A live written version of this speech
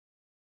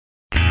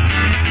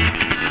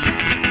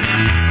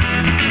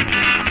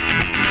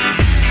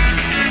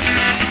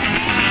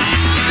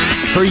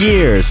For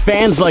years,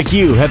 fans like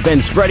you have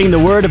been spreading the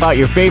word about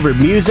your favorite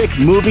music,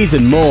 movies,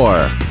 and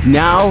more.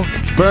 Now,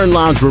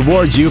 Burnlounge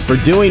rewards you for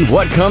doing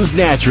what comes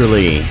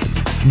naturally.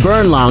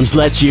 Burnlounge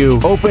lets you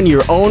open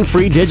your own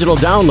free digital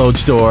download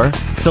store,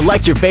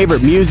 select your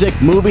favorite music,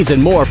 movies,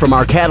 and more from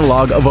our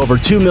catalog of over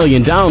 2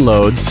 million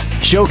downloads,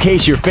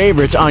 showcase your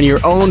favorites on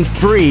your own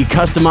free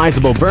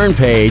customizable Burn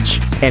page,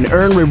 and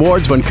earn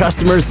rewards when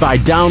customers buy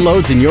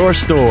downloads in your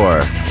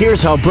store.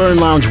 Here's how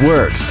Burnlounge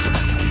works.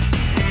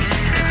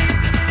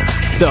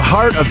 The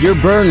heart of your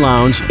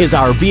Burnlounge is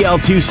our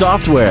BL2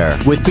 software.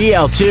 With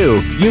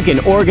BL2, you can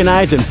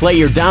organize and play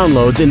your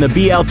downloads in the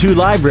BL2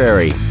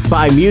 library,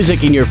 buy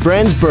music in your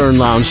friend's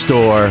Burnlounge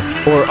store,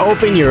 or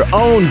open your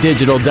own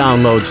digital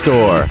download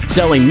store,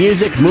 selling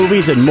music,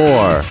 movies, and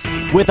more.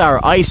 With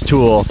our ICE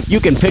tool, you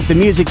can pick the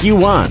music you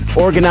want,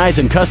 organize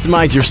and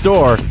customize your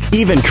store,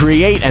 even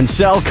create and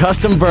sell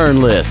custom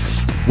burn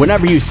lists.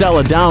 Whenever you sell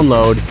a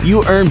download,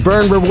 you earn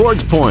Burn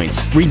Rewards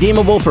points,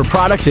 redeemable for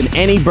products in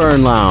any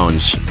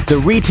Burnlounge. The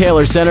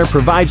Retailer Center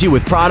provides you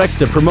with products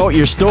to promote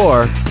your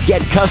store,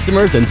 get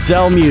customers, and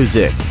sell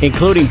music,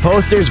 including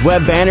posters,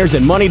 web banners,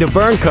 and money to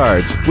burn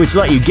cards, which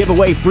let you give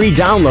away free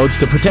downloads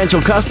to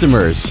potential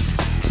customers.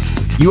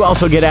 You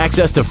also get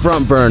access to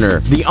Front Burner,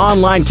 the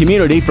online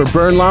community for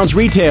Burnlounge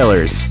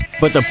retailers.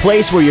 But the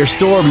place where your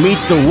store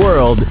meets the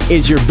world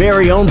is your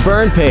very own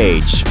Burn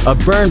page. A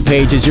Burn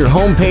page is your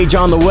home page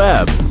on the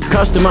web.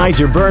 Customize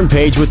your Burn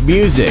page with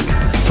music.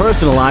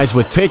 Personalize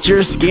with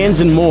pictures,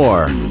 skins, and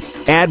more.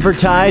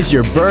 Advertise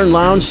your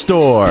Burnlounge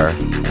store.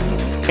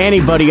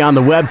 Anybody on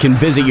the web can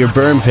visit your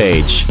Burn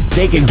page.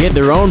 They can get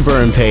their own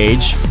Burn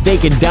page. They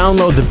can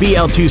download the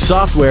BL2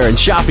 software and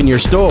shop in your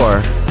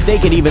store. They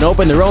can even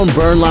open their own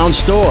Burnlounge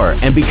store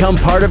and become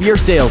part of your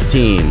sales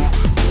team.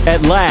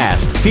 At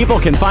last, people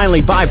can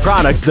finally buy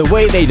products the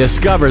way they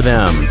discover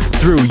them,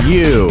 through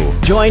you.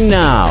 Join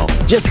now.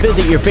 Just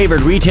visit your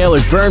favorite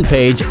retailer's Burn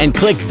page and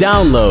click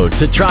Download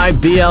to try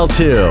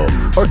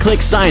BL2. Or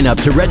click Sign Up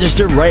to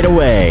register right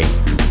away.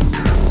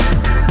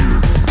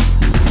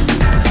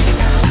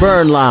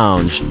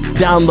 Burnlounge.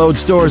 Download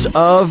stores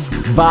of,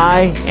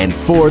 by, and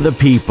for the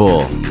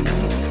people.